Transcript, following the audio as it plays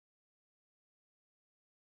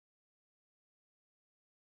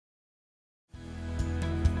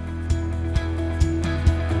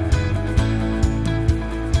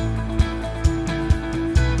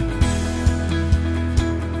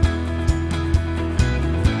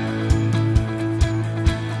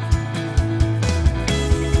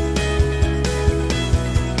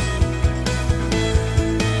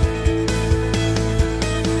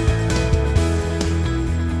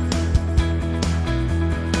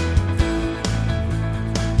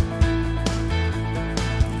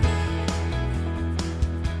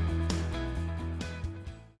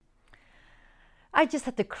I just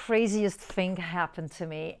had the craziest thing happen to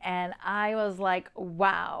me, and I was like,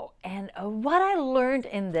 wow. And what I learned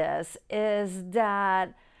in this is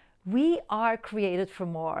that we are created for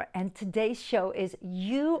more. And today's show is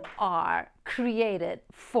You Are Created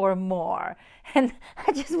for More. And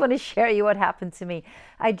I just want to share you what happened to me.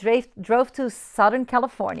 I drove to Southern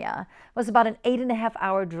California. It was about an 8.5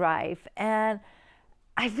 hour drive. And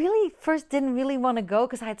I really first didn't really want to go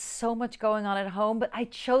because I had so much going on at home, but I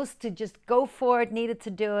chose to just go for it, needed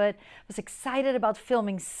to do it. I was excited about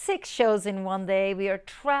filming 6 shows in one day. We are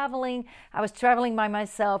traveling. I was traveling by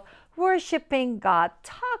myself, worshiping God,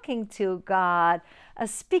 talking to God,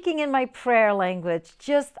 speaking in my prayer language,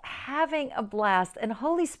 just having a blast. And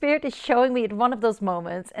Holy Spirit is showing me at one of those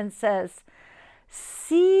moments and says,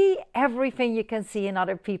 see everything you can see in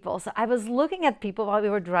other people. So I was looking at people while we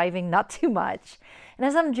were driving, not too much. And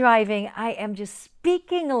as I'm driving, I am just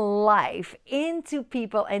speaking life into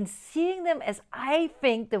people and seeing them as I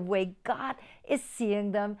think the way God is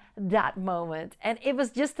seeing them that moment. And it was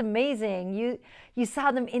just amazing. You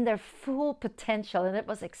saw them in their full potential, and it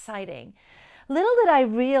was exciting. Little did I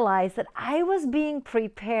realize that I was being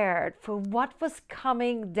prepared for what was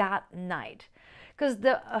coming that night. Because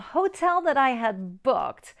the hotel that I had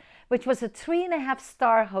booked, which was a 3.5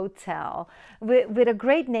 star hotel with a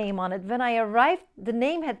great name on it, when I arrived, the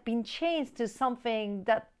name had been changed to something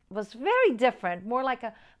that was very different, more like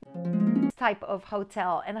a type of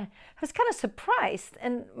hotel. And I was kind of surprised.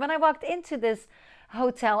 And when I walked into this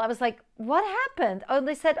hotel, I was like, what happened? Oh,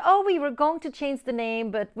 they said, oh, we were going to change the name,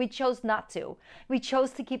 but we chose not to. We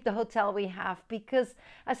chose to keep the hotel we have because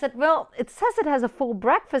I said, well, it says it has a full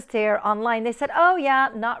breakfast here online. They said, oh yeah,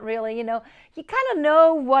 not really. You kind of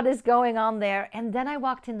know what is going on there. And then I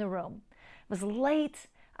walked in the room. It was late.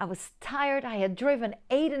 I was tired. I had driven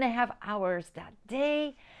 8.5 hours that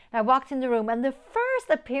day. And I walked in the room, and the first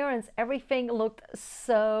appearance, everything looked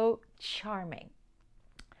so charming.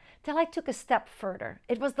 Till I took a step further.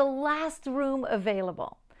 It was the last room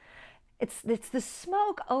available. It's the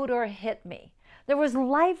smoke odor hit me. There was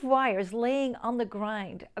live wires laying on the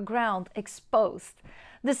ground exposed.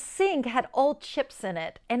 The sink had old chips in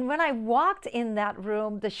it. And when I walked in that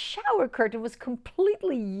room, the shower curtain was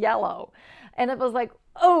completely yellow. And it was like,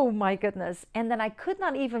 oh my goodness. And then I could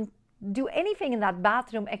not even do anything in that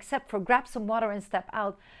bathroom except for grab some water and step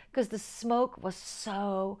out because the smoke was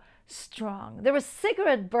so strong. There were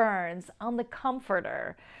cigarette burns on the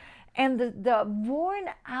comforter, and the worn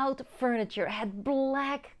out furniture had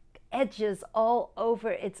black edges all over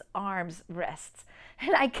its arms rests.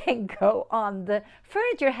 And I can go on. The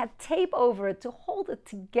furniture had tape over it to hold it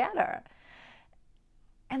together.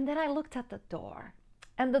 And then I looked at the door,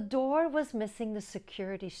 and the door was missing the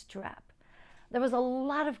security strap. There was a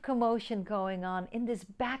lot of commotion going on in this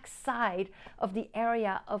back side of the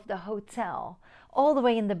area of the hotel, all the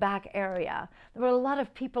way in the back area. There were a lot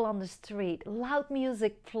of people on the street, loud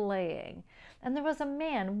music playing. And there was a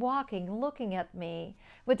man walking, looking at me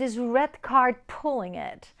with his red card, pulling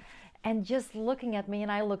it and just looking at me.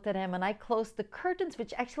 And I looked at him, and I closed the curtains,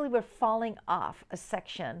 which actually were falling off a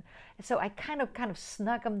section. So I kind of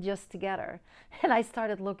snug them just together. And I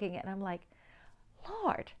started looking, and I'm like,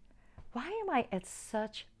 Lord, why am I at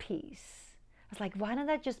such peace? I was like, why didn't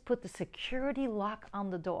I just put the security lock on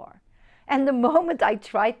the door? And the moment I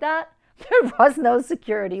tried that, there was no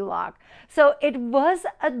security lock. So it was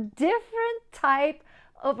a different type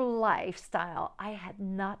of lifestyle I had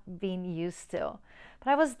not been used to.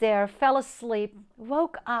 But I was there, fell asleep,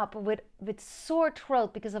 woke up with sore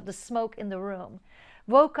throat because of the smoke in the room,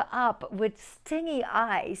 woke up with stingy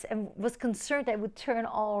eyes and was concerned I would turn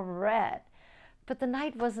all red. But the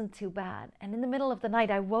night wasn't too bad. And in the middle of the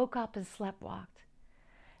night, I woke up and sleepwalked.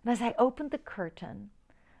 And as I opened the curtain,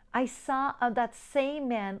 I saw that same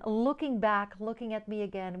man looking back, looking at me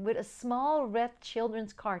again with a small red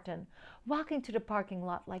children's carton, walking to the parking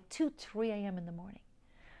lot like 2, 3 a.m. in the morning.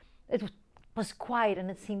 It was quiet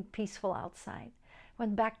and it seemed peaceful outside.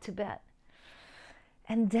 Went back to bed.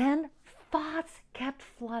 And then thoughts kept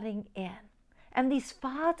flooding in. And these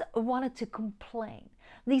thoughts wanted to complain.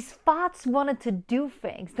 These thoughts wanted to do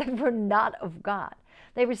things that were not of God.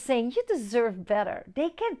 They were saying, you deserve better. They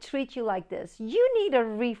can't treat you like this. You need a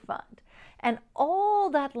refund. And all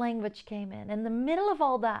that language came in. In the middle of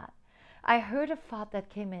all that, I heard a thought that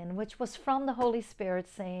came in, which was from the Holy Spirit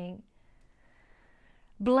saying,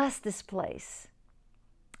 bless this place.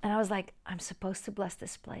 And I was like, I'm supposed to bless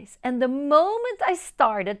this place. And the moment I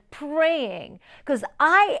started praying, because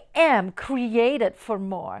I am created for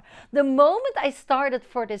more, the moment I started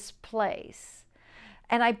for this place,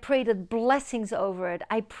 and I prayed blessings over it.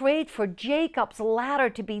 I prayed for Jacob's ladder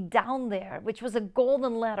to be down there, which was a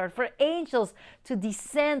golden ladder, for angels to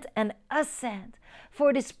descend and ascend,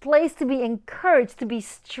 for this place to be encouraged, to be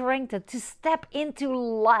strengthened, to step into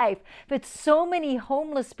life with so many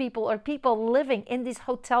homeless people or people living in these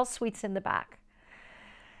hotel suites in the back.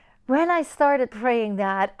 When I started praying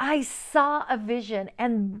that, I saw a vision,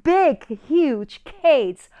 and big, huge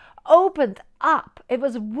gates opened up. It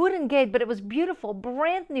was a wooden gate, but it was beautiful,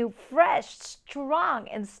 brand new, fresh, strong,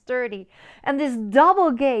 and sturdy. And this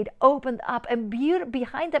double gate opened up, and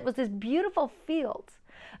behind that was this beautiful field.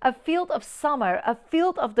 A field of summer, a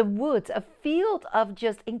field of the woods, a field of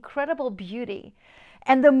just incredible beauty.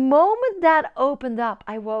 And the moment that opened up,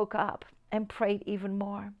 I woke up and prayed even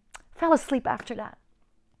more. Fell asleep after that.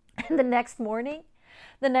 And the next morning,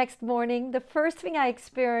 the first thing I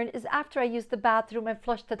experienced is after I used the bathroom and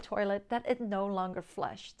flushed the toilet, that it no longer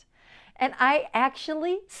flushed. And I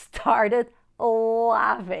actually started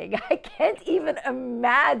laughing. I can't even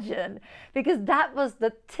imagine, because that was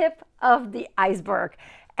the tip of the iceberg.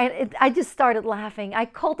 And I just started laughing. I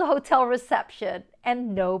called the hotel reception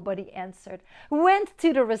and nobody answered. Went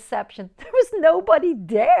to the reception. There was nobody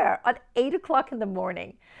there at 8 o'clock in the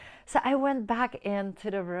morning. So I went back into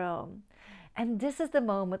the room. And this is the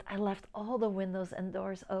moment I left all the windows and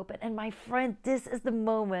doors open. And my friend, this is the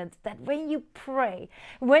moment that when you pray,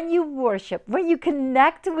 when you worship, when you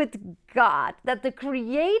connect with God, that the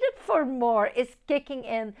created for more is kicking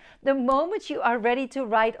in the moment you are ready to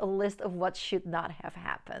write a list of what should not have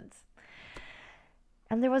happened.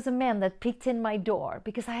 And there was a man that peeked in my door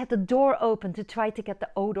because I had the door open to try to get the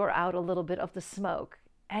odor out a little bit of the smoke.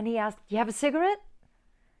 And he asked, "You have a cigarette?"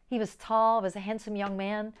 He was tall, was a handsome young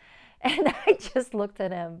man. And I just looked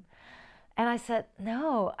at him and I said,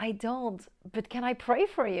 "No, I don't, but can I pray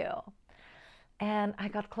for you?" And I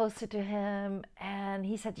got closer to him and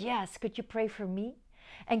he said, "Yes, could you pray for me?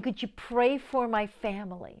 And could you pray for my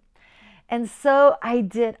family?" And so I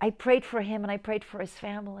did. I prayed for him and I prayed for his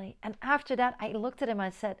family. And after that, I looked at him and I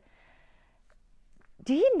said,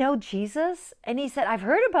 "Do you know Jesus?" And he said, "I've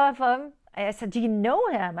heard about him." I said, "Do you know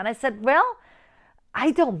him?" And I said, "Well,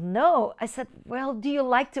 I don't know." I said, "Well, do you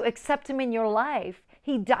like to accept him in your life?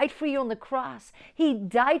 He died for you on the cross. He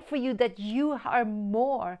died for you that you are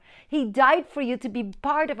more. He died for you to be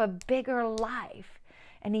part of a bigger life."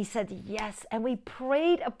 And he said, "Yes." And we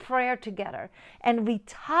prayed a prayer together and we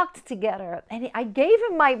talked together. And I gave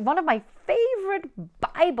him one of my favorite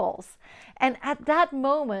Bibles. And at that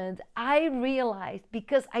moment, I realized,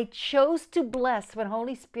 because I chose to bless when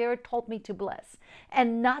Holy Spirit told me to bless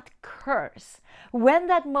and not curse, when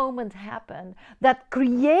that moment happened, that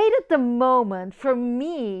created the moment for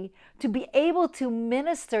me to be able to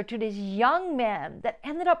minister to this young man that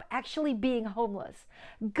ended up actually being homeless.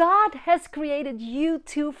 God has created you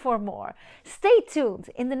too for more. Stay tuned.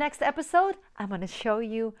 In the next episode, I'm going to show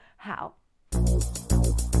you how.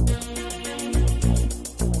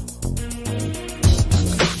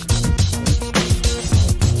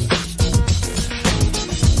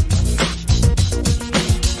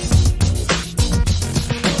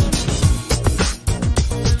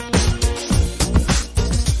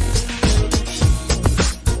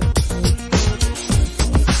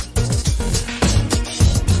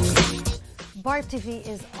 BarbTV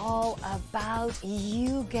is all about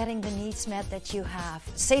you getting the needs met that you have.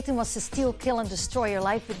 Satan wants to steal, kill, and destroy your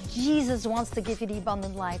life, but Jesus wants to give you the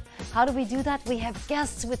abundant life. How do we do that? We have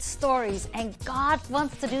guests with stories, and God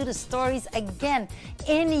wants to do the stories again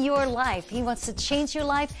in your life. He wants to change your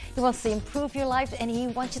life, He wants to improve your life, and He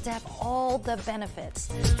wants you to have all the benefits.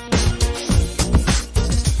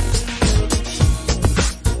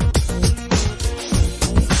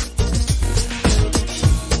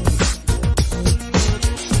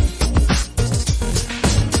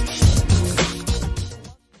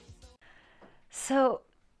 So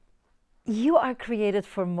you are created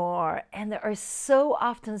for more, and there are so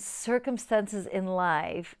often circumstances in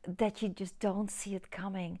life that you just don't see it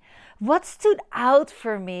coming. What stood out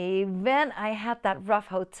for me when I had that rough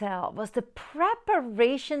hotel was the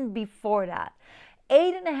preparation before that.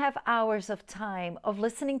 8.5 hours of time of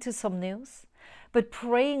listening to some news, but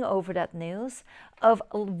praying over that news, of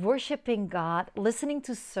worshiping God, listening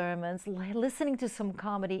to sermons, listening to some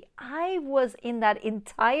comedy. I was in that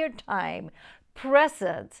entire time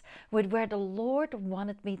present with where the Lord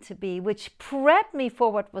wanted me to be, which prepped me for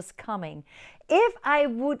what was coming. If I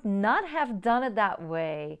would not have done it that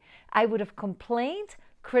way, I would have complained,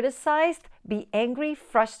 criticized, be angry,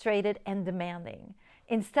 frustrated, and demanding.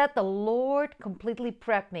 Instead, the Lord completely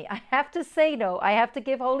prepped me. I have to say, no, I have to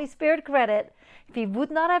give Holy Spirit credit. If he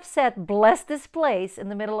would not have said, bless this place in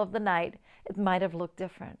the middle of the night, it might have looked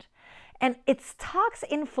different. And it talks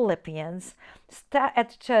in Philippians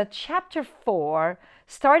at chapter 4,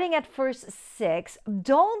 starting at verse 6,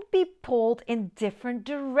 don't be pulled in different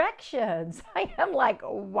directions. I am like,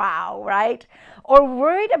 wow, right? Or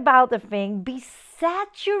worried about the thing, be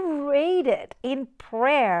saturated in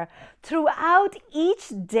prayer throughout each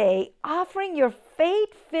day, offering your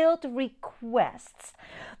faith-filled requests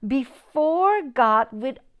before God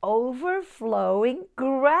with overflowing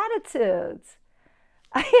gratitude.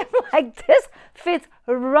 I am like, this fits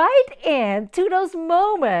right into those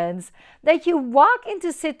moments that you walk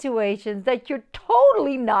into situations that you're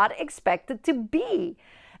totally not expected to be.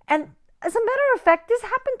 And as a matter of fact, this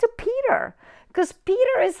happened to Peter, because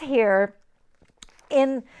Peter is here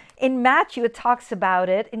in Matthew. It talks about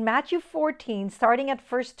it in Matthew 14, starting at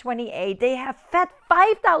verse 28. They have fed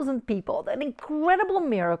 5,000 people, an incredible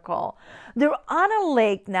miracle. They're on a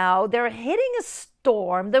lake now. They're hitting a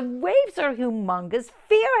storm. The waves are humongous.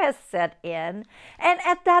 Fear has set in. And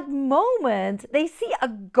at that moment, they see a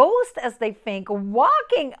ghost, as they think,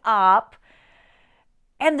 walking up.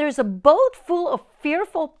 And there's a boat full of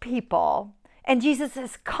fearful people. And Jesus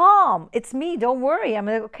says, calm, it's me, don't worry. I'm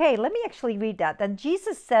like, okay, let me actually read that. Then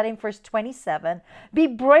Jesus said in verse 27, be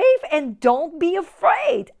brave and don't be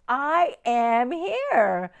afraid. I am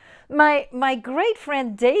here. My great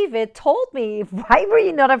friend David told me, why were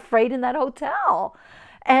you not afraid in that hotel?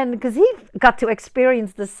 And because he got to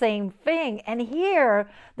experience the same thing. And here,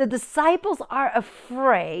 the disciples are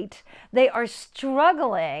afraid. They are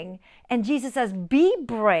struggling. And Jesus says, be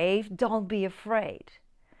brave, don't be afraid.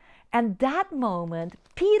 And that moment,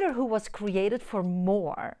 Peter, who was created for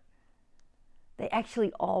more, they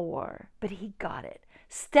actually all were, but he got it,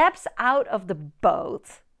 steps out of the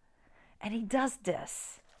boat, and he does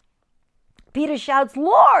this. Peter shouts,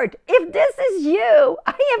 Lord, if this is you,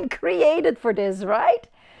 I am created for this, right?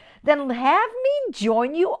 Then have me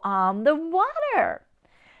join you on the water.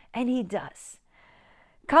 And he does.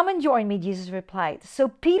 Come and join me, Jesus replied. So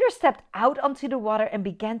Peter stepped out onto the water and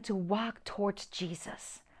began to walk towards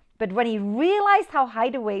Jesus. But when he realized how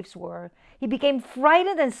high the waves were, he became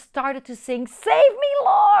frightened and started to sing, Save me,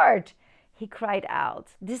 Lord! He cried out.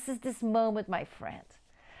 This is this moment, my friend,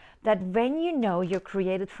 that when you know you're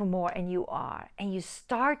created for more, and you are, and you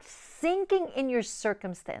start sinking in your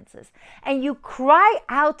circumstances, and you cry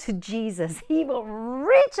out to Jesus, he will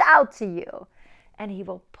reach out to you, and he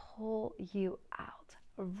will pull you out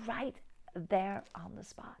right there on the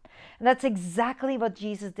spot. And that's exactly what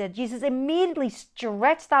Jesus did. Jesus immediately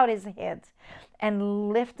stretched out his hand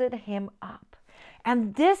and lifted him up.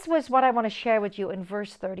 And this was what I want to share with you in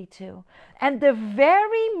verse 32. And the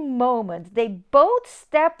very moment they both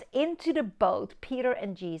stepped into the boat, Peter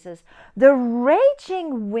and Jesus, the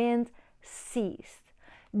raging wind ceased.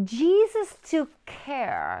 Jesus took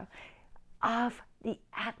care of the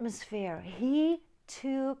atmosphere. He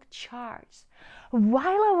took charge.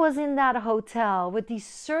 While I was in that hotel with these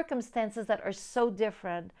circumstances that are so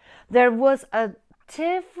different, there was a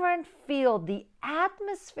different feel. The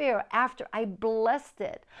atmosphere after I blessed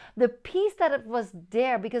it, the peace that it was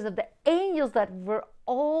there because of the angels that were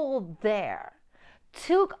all there,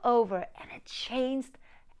 took over, and it changed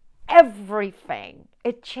everything.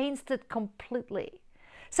 It changed it completely.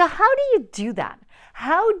 So how do you do that?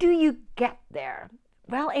 How do you get there?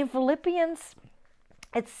 Well, in Philippians,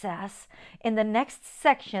 it says in the next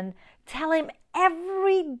section, tell him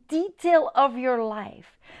every detail of your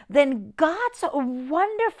life. Then God's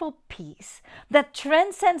wonderful peace that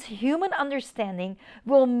transcends human understanding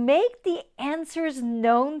will make the answers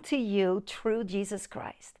known to you through Jesus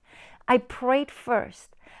Christ. I prayed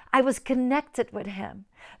first. I was connected with him.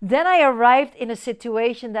 Then I arrived in a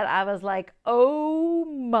situation that I was like, oh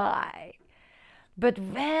my. But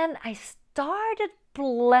when I started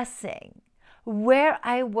blessing where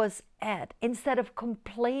I was at, instead of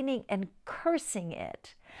complaining and cursing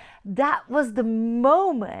it, that was the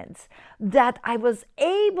moment that I was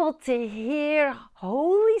able to hear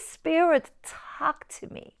Holy Spirit talk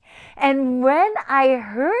to me. And when I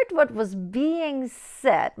heard what was being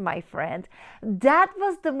said, my friend, that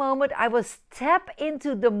was the moment I was step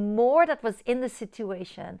into the more that was in the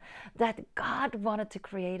situation that God wanted to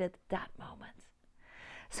create at that moment.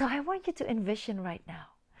 So I want you to envision right now.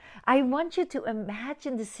 I want you to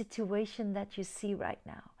imagine the situation that you see right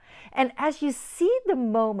now. And as you see the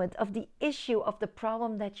moment of the issue of the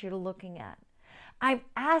problem that you're looking at, I'm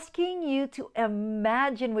asking you to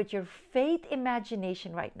imagine with your faith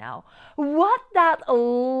imagination right now what that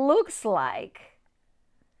looks like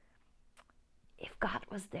if God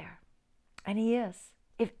was there, and He is,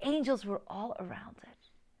 if angels were all around it,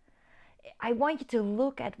 I want you to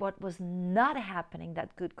look at what was not happening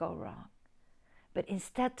that could go wrong, but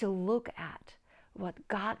instead to look at what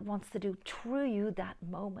God wants to do through you that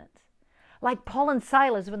moment. Like Paul and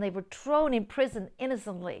Silas when they were thrown in prison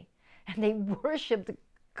innocently and they worshiped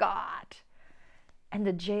God, and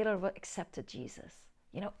the jailer accepted Jesus.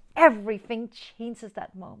 You know, everything changes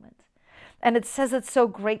that moment. And it says it so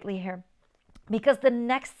greatly here, because the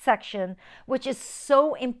next section, which is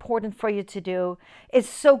so important for you to do, is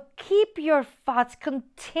so keep your thoughts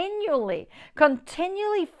continually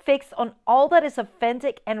fixed on all that is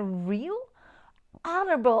authentic and real,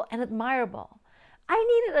 honorable and admirable. I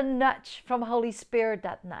needed a nudge from Holy Spirit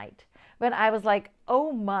that night when I was like,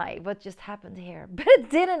 oh my, what just happened here? But it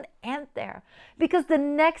didn't end there, because the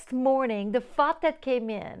next morning, the thought that came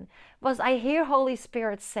in was, I hear Holy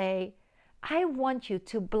Spirit say, I want you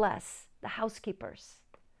to bless the housekeepers.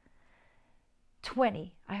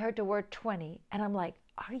 20. I heard the word 20, and I'm like,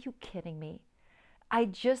 are you kidding me? I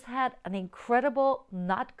just had an incredible,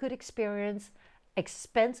 not good experience,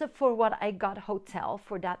 expensive for what I got hotel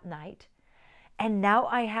for that night. And now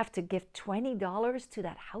I have to give $20 to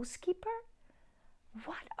that housekeeper?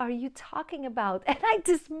 What are you talking about? And I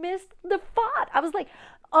dismissed the thought. I was like,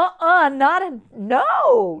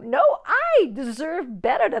 no, I deserve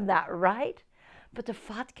better than that, right? But the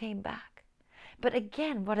thought came back. But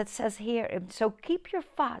again, what it says here, so keep your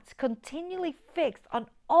thoughts continually fixed on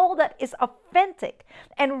all that is authentic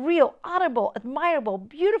and real, honorable, admirable,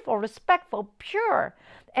 beautiful, respectful, pure,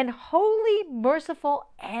 and holy, merciful,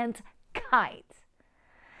 and kind.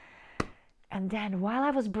 And then while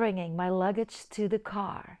I was bringing my luggage to the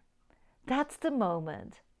car, that's the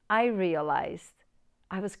moment I realized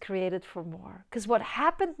I was created for more. Because what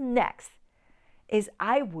happened next is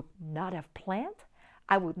I would not have planned,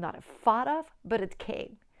 I would not have thought of, but it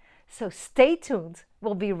came. So stay tuned.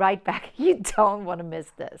 We'll be right back. You don't want to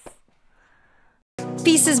miss this.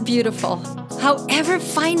 Peace is beautiful. However,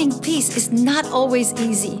 finding peace is not always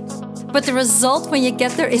easy. But the result when you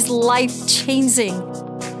get there is life-changing.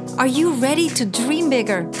 Are you ready to dream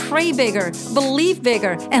bigger, pray bigger, believe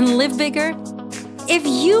bigger, and live bigger? If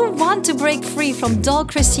you want to break free from dull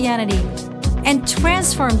Christianity and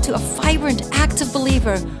transform to a vibrant, active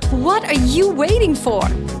believer, what are you waiting for?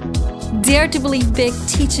 Dare to Believe Big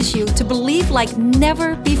teaches you to believe like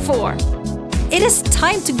never before. It is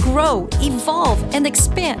time to grow, evolve, and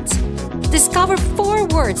expand. Discover 4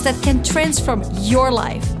 words that can transform your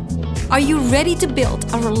life. Are you ready to build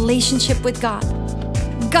a relationship with God?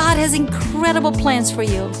 God has incredible plans for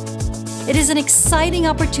you. It is an exciting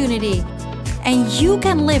opportunity, and you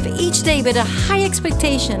can live each day with a high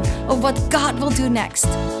expectation of what God will do next.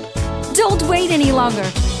 Don't wait any longer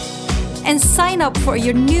and sign up for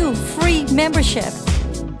your new free membership.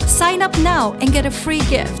 Sign up now and get a free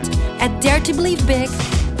gift at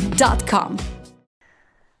daretobelievebig.com.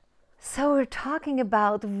 So we're talking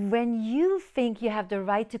about when you think you have the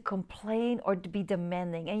right to complain or to be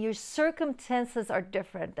demanding and your circumstances are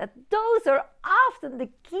different, that those are often the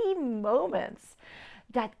key moments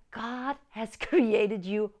that God has created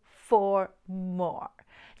you for more.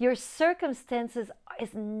 Your circumstances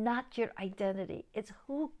is not your identity. It's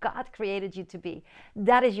who God created you to be.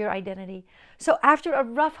 That is your identity. So after a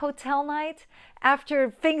rough hotel night, after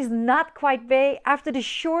things not quite big, after the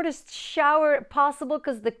shortest shower possible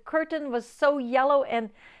because the curtain was so yellow and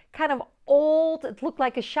kind of old, it looked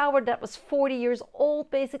like a shower that was 40 years old,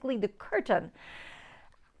 basically the curtain.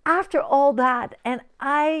 After all that, and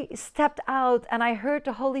I stepped out and I heard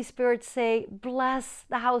the Holy Spirit say, bless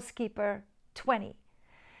the housekeeper, 20.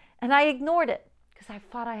 And I ignored it because I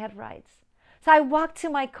thought I had rights. So I walked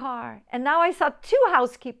to my car and now I saw 2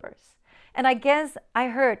 housekeepers. And I guess I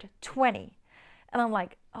heard 20. And I'm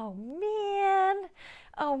like, oh man.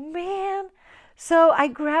 So I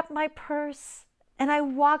grabbed my purse and I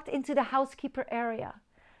walked into the housekeeper area.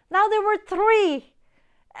 Now there were 3.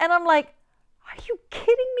 And I'm like, are you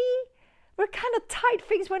kidding me? We're kind of tight.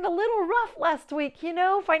 Things went a little rough last week,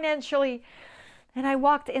 financially. And I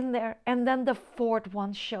walked in there, and then the 4th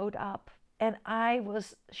one showed up, and I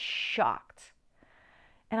was shocked.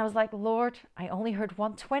 And I was like, Lord, I only heard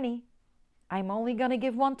 120. I'm only going to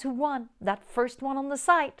give 1 to 1. That first one on the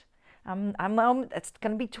site. It's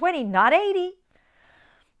going to be 20, not 80.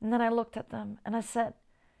 And then I looked at them, and I said,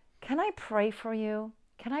 can I pray for you?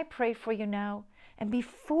 Can I pray for you now? And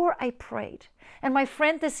before I prayed, and my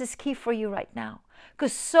friend, this is key for you right now,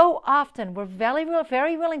 because so often we're very,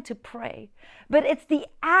 very willing to pray, but it's the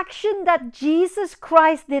action that Jesus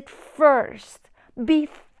Christ did first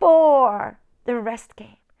before the rest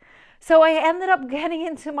came. So I ended up getting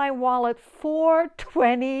into my wallet 4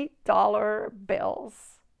 $20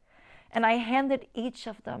 bills. And I handed each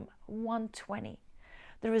of them 120.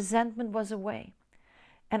 The resentment was away.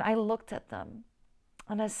 And I looked at them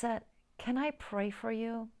and I said, "Can I pray for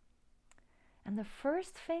you?" And the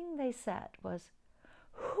first thing they said was,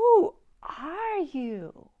 "Who are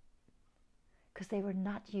you?" Because they were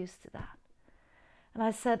not used to that. And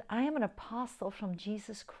I said, "I am an apostle from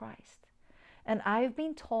Jesus Christ. And I've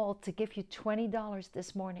been told to give you $20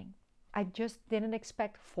 this morning. I just didn't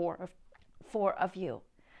expect four of you.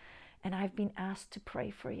 And I've been asked to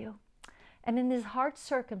pray for you." And in this hard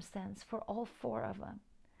circumstance for all 4 of them,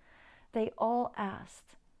 they all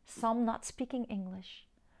asked, some not speaking English,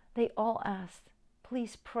 they all asked,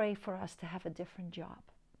 "Please pray for us to have a different job."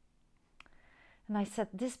 And I said,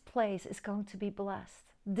 "This place is going to be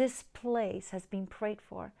blessed. This place has been prayed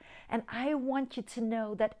for. And I want you to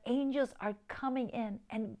know that angels are coming in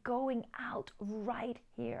and going out right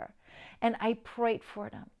here." And I prayed for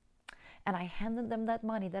them. And I handed them that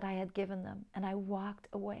money that I had given them. And I walked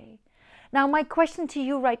away. Now, my question to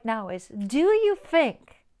you right now is, do you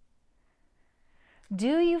think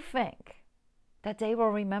that they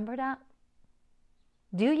will remember that?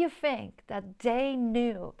 Do you think that they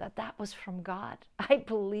knew that that was from God? I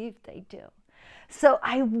believe they do. So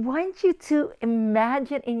I want you to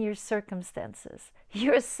imagine in your circumstances,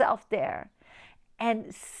 yourself there,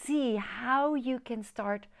 and see how you can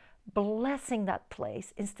start blessing that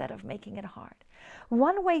place instead of making it hard.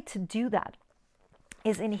 One way to do that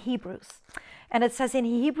is in Hebrews. And it says in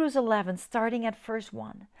Hebrews 11, starting at verse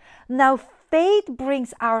 1, "Now faith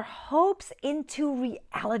brings our hopes into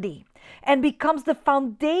reality and becomes the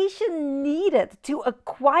foundation needed to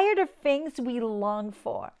acquire the things we long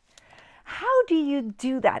for." How do you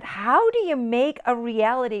do that? How do you make a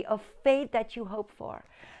reality of faith that you hope for?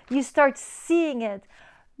 You start seeing it.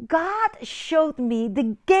 God showed me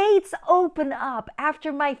the gates open up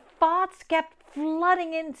after my thoughts kept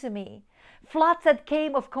flooding into me. Floods that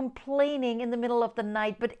came of complaining in the middle of the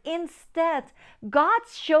night. But instead, God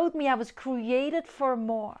showed me I was created for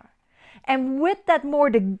more. And with that more,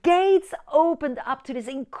 the gates opened up to this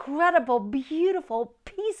incredible, beautiful,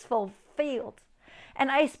 peaceful field.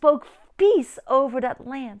 And I spoke peace over that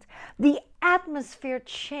land. The atmosphere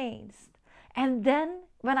changed. And then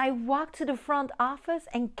when I walked to the front office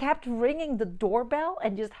and kept ringing the doorbell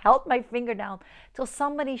and just held my finger down till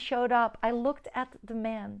somebody showed up, I looked at the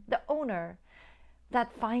man, the owner,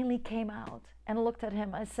 that finally came out, and looked at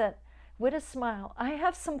him. I said, with a smile, "I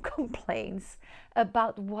have some complaints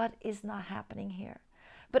about what is not happening here.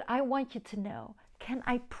 But I want you to know, can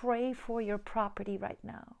I pray for your property right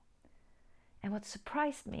now?" And what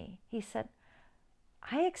surprised me, he said,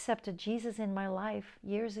 "I accepted Jesus in my life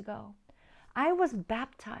years ago. I was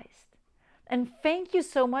baptized. And thank you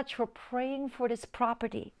so much for praying for this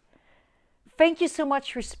property. Thank you so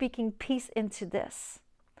much for speaking peace into this,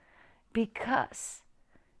 because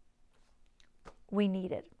we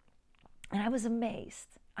need it." And I was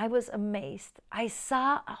amazed. I was amazed. I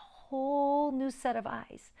saw a whole new set of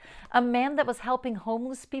eyes. A man that was helping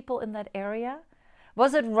homeless people in that area.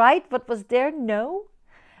 Was it right what was there? No.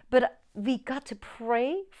 But we got to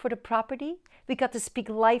pray for the property. We got to speak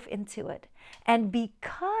life into it. And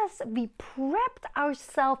because we prepped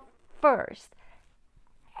ourselves first,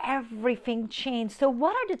 everything changed. So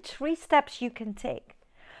what are the 3 steps you can take?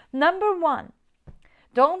 Number 1,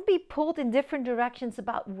 don't be pulled in different directions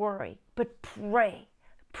about worry, but pray.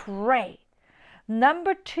 Pray.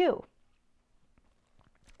 Number 2,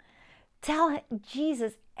 tell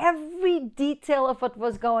Jesus every detail of what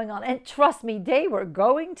was going on. And trust me, they were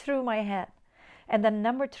going through my head. And then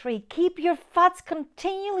number 3, keep your thoughts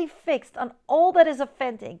continually fixed on all that is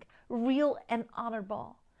offending, real and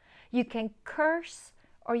honorable. You can curse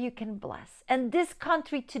or you can bless. And this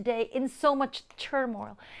country today, in so much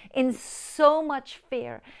turmoil, in so much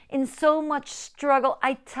fear, in so much struggle,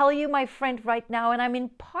 I tell you, my friend, right now, and I'm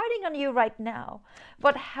imparting on you right now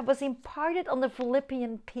what was imparted on the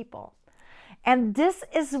Philippian people. And this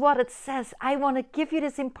is what it says. I want to give you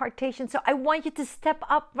this impartation. So I want you to step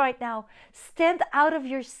up right now. Stand out of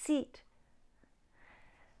your seat.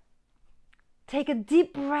 Take a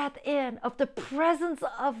deep breath in of the presence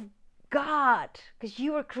of God, because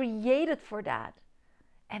you were created for that,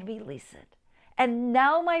 and release it. And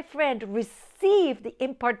now, my friend, receive the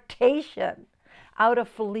impartation out of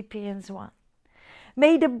Philippians 1.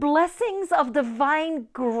 May the blessings of divine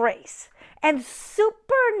grace and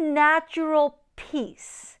supernatural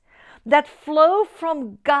peace that flow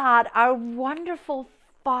from God, our wonderful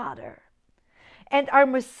Father, and our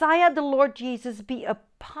Messiah, the Lord Jesus, be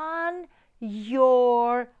upon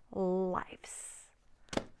your lives.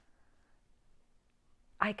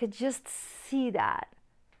 I could just see that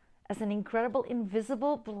as an incredible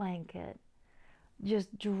invisible blanket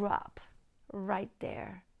just drop right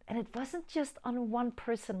there. And it wasn't just on one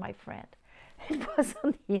person, my friend. It was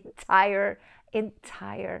on the entire,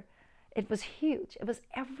 it was huge. It was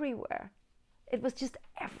everywhere. It was just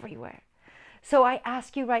everywhere. So I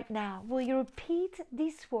ask you right now, will you repeat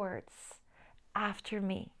these words after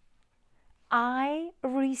me? I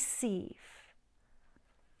receive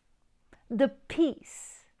the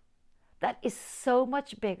peace that is so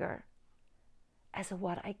much bigger as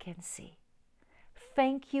what I can see.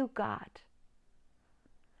 Thank you, God,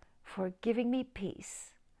 for giving me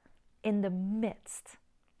peace in the midst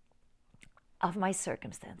of my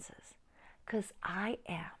circumstances, because I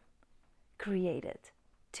am created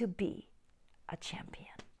to be a champion.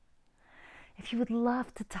 If you would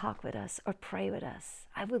love to talk with us or pray with us,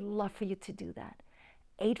 I would love for you to do that.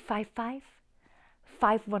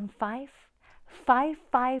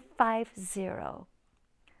 855-515-5550,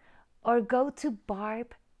 or go to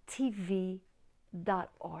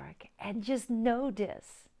BarbTV.org and just know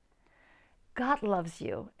this. God loves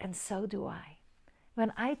you, and so do I.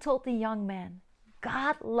 When I told the young man,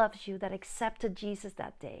 God loves you, that accepted Jesus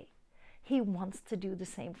that day, He wants to do the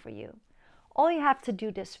same for you. All you have to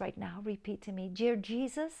do this right now, repeat to me, Dear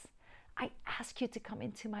Jesus, I ask you to come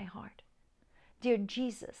into my heart. Dear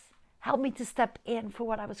Jesus, help me to step in for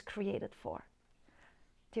what I was created for.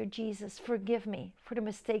 Dear Jesus, forgive me for the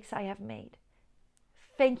mistakes I have made.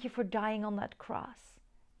 Thank you for dying on that cross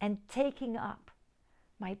and taking up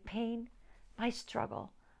my pain, my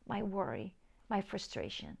struggle, my worry, my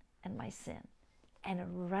frustration, and my sin,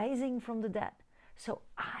 and rising from the dead so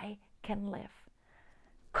I can live.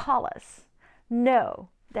 Call us. Know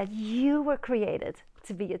that you were created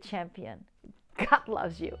to be a champion. God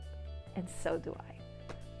loves you, and so do I.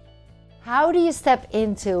 How do you step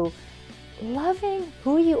into loving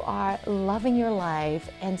who you are, loving your life,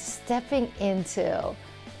 and stepping into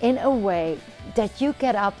in a way that you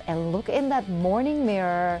get up and look in that morning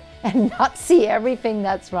mirror and not see everything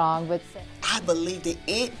that's wrong, but say, I believed it.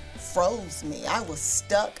 It froze me. I was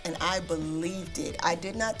stuck, and I believed it. I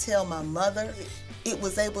did not tell my mother. It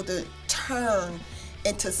was able to turn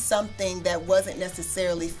into something that wasn't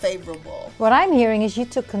necessarily favorable. What I'm hearing is you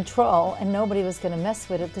took control and nobody was going to mess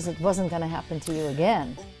with it because it wasn't going to happen to you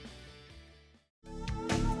again.